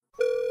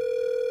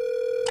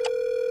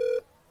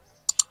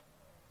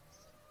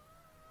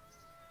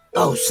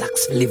Oh,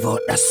 Sax live out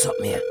that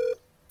something here.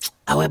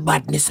 Our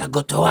badness I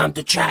got to want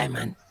to try,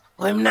 man.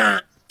 Oh, I'm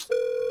not.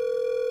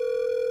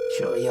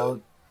 Sure,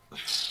 yo.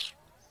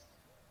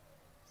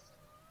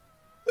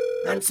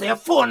 Answer your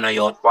phone now,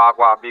 yo.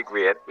 Wagwan, big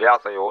weight. We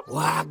answer you.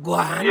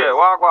 Wagwan. Yeah,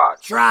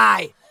 wagwan.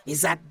 Try.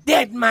 He's a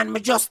dead man. Me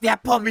just there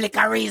public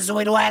a reason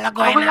with while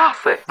ago. How we are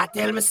say? I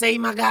tell me say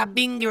him a got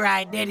bingy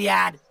ride dead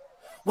yard.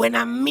 When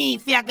I'm me,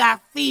 if you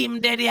got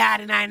theme dead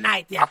yard in the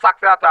night, yeah. A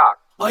Saxy attack.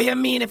 Oh, you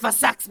mean if a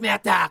Sax me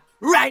attack?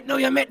 Right now,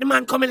 you make the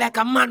man come in like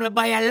a man will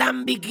buy a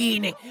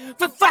Lamborghini.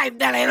 For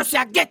 $5, you know, say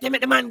I get him,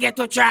 make the man get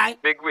to try.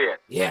 Big weight.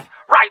 Yeah.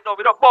 Right now,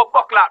 we don't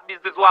buckle out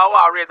business while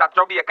we raise at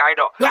Jamaica, you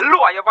know. What?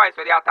 Lower your voice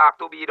when they attack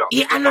to me, you know.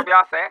 Yeah, I So know. me a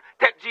say,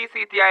 take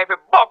GCTI if you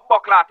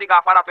buckle out thing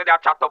off and after they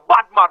chat to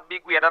bad man,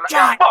 big weight. And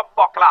Try.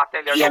 buckle out,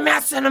 tell you. Yeah, me a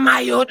son of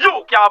my youth.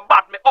 You can't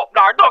bat me up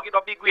now, dog, you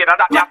know, big weight. And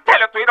that, me a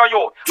tell you to, you know,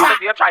 you. Try. And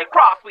if you try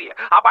cross way,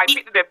 I might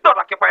fit them, don't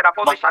occupy that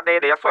position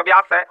there. So me a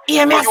say,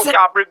 Yeah, me a so you say-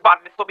 can't bring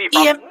badness to me from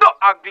Yeah. no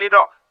ugly,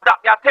 no. That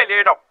me a tell you,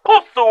 you know,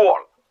 pussy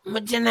hole. My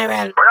general,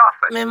 What you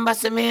say? remember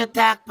say me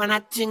attack pan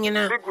a thing, you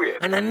know. Big weight.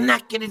 And I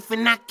knock it if you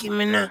knock him,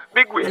 you know.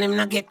 Big weight. And him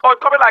not get... Oh,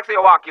 it coming like say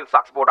you want to kill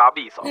Sax more than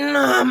me, so.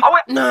 No, Oh,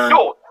 wait, no.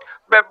 yo,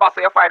 remember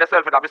say you find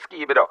yourself in a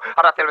scheme, you know,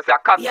 and I tell me say a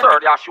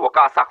concern you show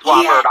cause Sax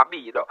want Yeah. murder me,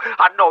 you know.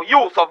 And now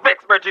you so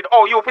vex, Virgin,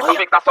 oh, you fit Oh, so yeah.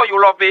 vex, that's so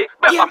you love me.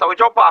 Remember Yeah. so we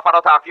jump off and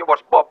not talk you much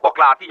buckle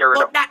out here, you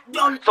know. But that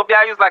done... So me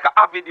I use like an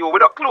avenue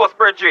with a close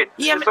Virgin.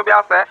 Yeah, So me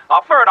I say,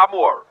 and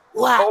furthermore,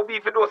 What? how me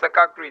if you know say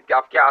concrete, you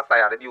have cast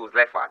iron and use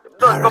left hand.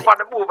 Don't Alright. go on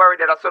the move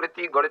already, that's so the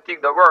thing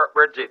the work,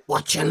 Virgin.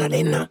 Watch you know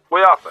then, no. What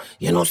you say?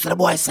 You know, so the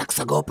boy Sax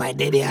a go up by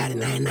dead yard in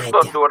the night,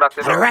 Don't yeah. do that,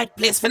 you And the know. right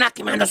place for knock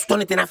him and just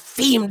turn it in a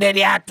theme dead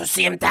yard to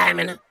same time,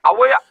 you know. And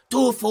where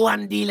 2 for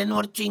 1 deal, you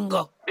know the thing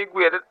go. big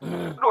way,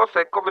 no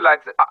say come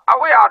like say,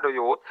 away are the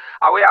youth,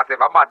 away I say if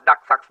a man knock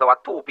Sax now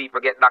 2 people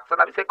get knocked, so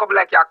I say come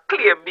like you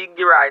claim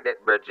bingy ride that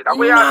Virgin.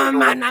 Away are No,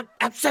 the youth. man,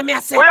 I say me, I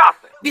say, What you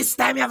say? this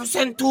time you have to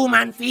send 2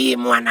 man for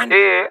him, one and...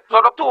 Eh,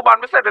 so the 2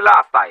 man we said the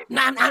last time.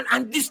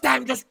 And this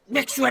time, just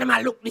make sure them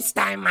a look this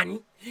time, man.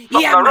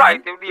 Something Yeah, man.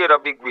 right in the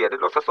big way,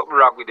 there's also something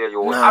wrong with you.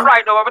 No. And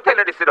right now, I'm telling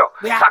you this, you know.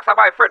 Yeah. Sax are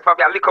my friend from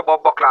your little bum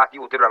buckler at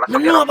you, you know. That's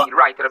something No, I feel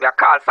right, you know. I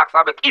call Sax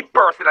and make it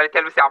personally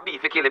tell me say I'm me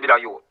if you kill him, you know,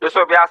 you. That's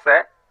what I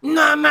say.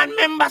 No, man,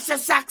 remember, say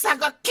Sax, I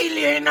got kill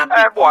you in a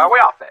Hey big... boy,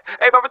 what you say?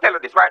 Hey, but I'm telling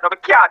you this right now, I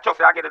can't just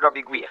say I get it a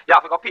big way. You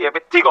have to go pay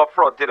everything up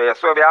front, you know. You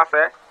swear me, I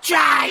say.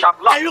 Try.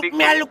 Shop lock, I look big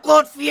me, I look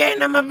out for you, you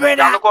know, my Now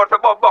brother. look out for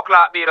bum buckler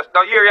at me.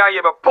 Now here I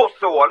am, a post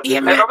hole. Yeah,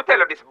 And man. I'm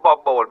telling you this bum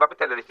bowl. I'm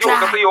telling you this. You Try.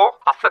 go see you.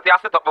 I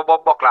set up my bum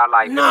buckler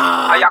like. No.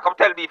 And you come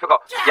tell me if you go.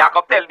 You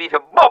come tell me if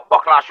you bum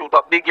buckler shoot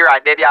up big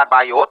right dead yard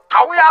by you.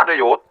 How we are the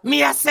youth?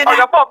 Me, I said Oh, you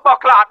that. bum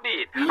buckler at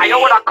me. And you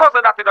want a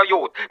cousin that in the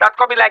youth. That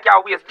coming like your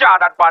waist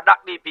Jordan for that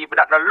need people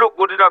that don't look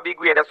good in a big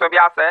way. That's what me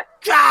I say.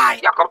 Try.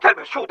 You come tell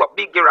me shoot up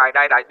big right,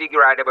 big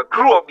right, they will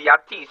grow me and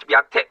teach me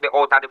and take me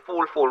out of the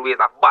full ways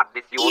of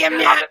badness, you. Yeah, And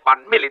man. make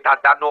man militant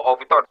and know how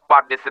to turn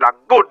badness in a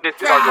goodness,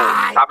 you know, you.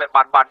 Right. And make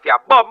man bad for your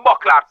bum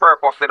buckler at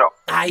purpose, you know.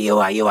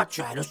 You a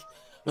try.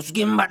 Just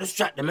give me back the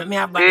strap, them. Let me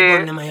have back Eh. the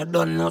gun, them, and you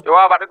done know. You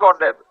have the gun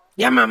them.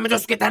 Yeah, man, me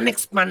just get a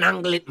next man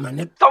angle it,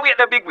 man. So wait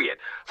the big way.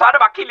 So I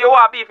never kill you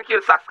want me if you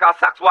kill Sax, cause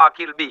Sax want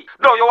kill me.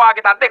 No, you want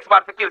get a next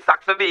man to kill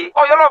Sax for me.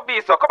 Oh, you love me,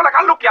 so come like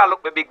I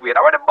look me big way.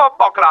 Now where the bum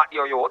buckler at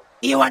you, you.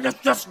 You want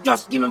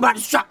just give me back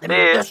the strap, them.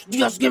 Eh.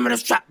 Just give me the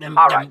strap, them.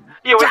 Alright. them.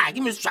 You Try,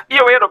 give me the strap.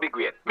 You ain't no big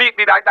way. Meet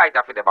me that night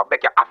after them and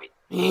make you have it.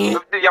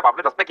 Eh? Yeah, man,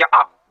 we just make you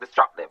have the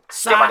strap them.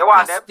 Yeah, man, you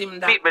want them? Sarcastic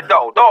that, Beat me man.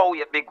 down. Don't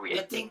you big way.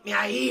 You think me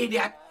a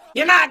idiot?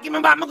 You not give me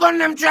back my gun,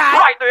 them try.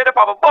 Right now, you're the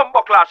proper bum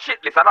buckler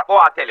shit list, and that's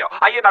what I tell you.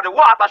 And you're in the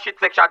water shit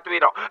section too, you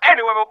know.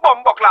 Anyway, my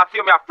bum buckler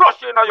see me, I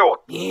flush you in the youth.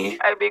 Eh?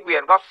 Hey, big way,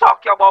 go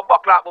suck your bum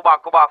buckler, move and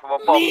come off of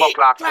a bum Me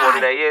buckler try. phone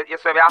there. You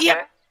see me, I Yeah.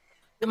 say?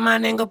 The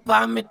man ain't gonna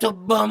palm me to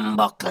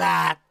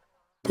bumbuckler.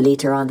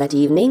 Later on that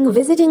evening,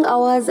 visiting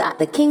hours at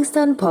the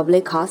Kingston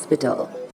Public Hospital.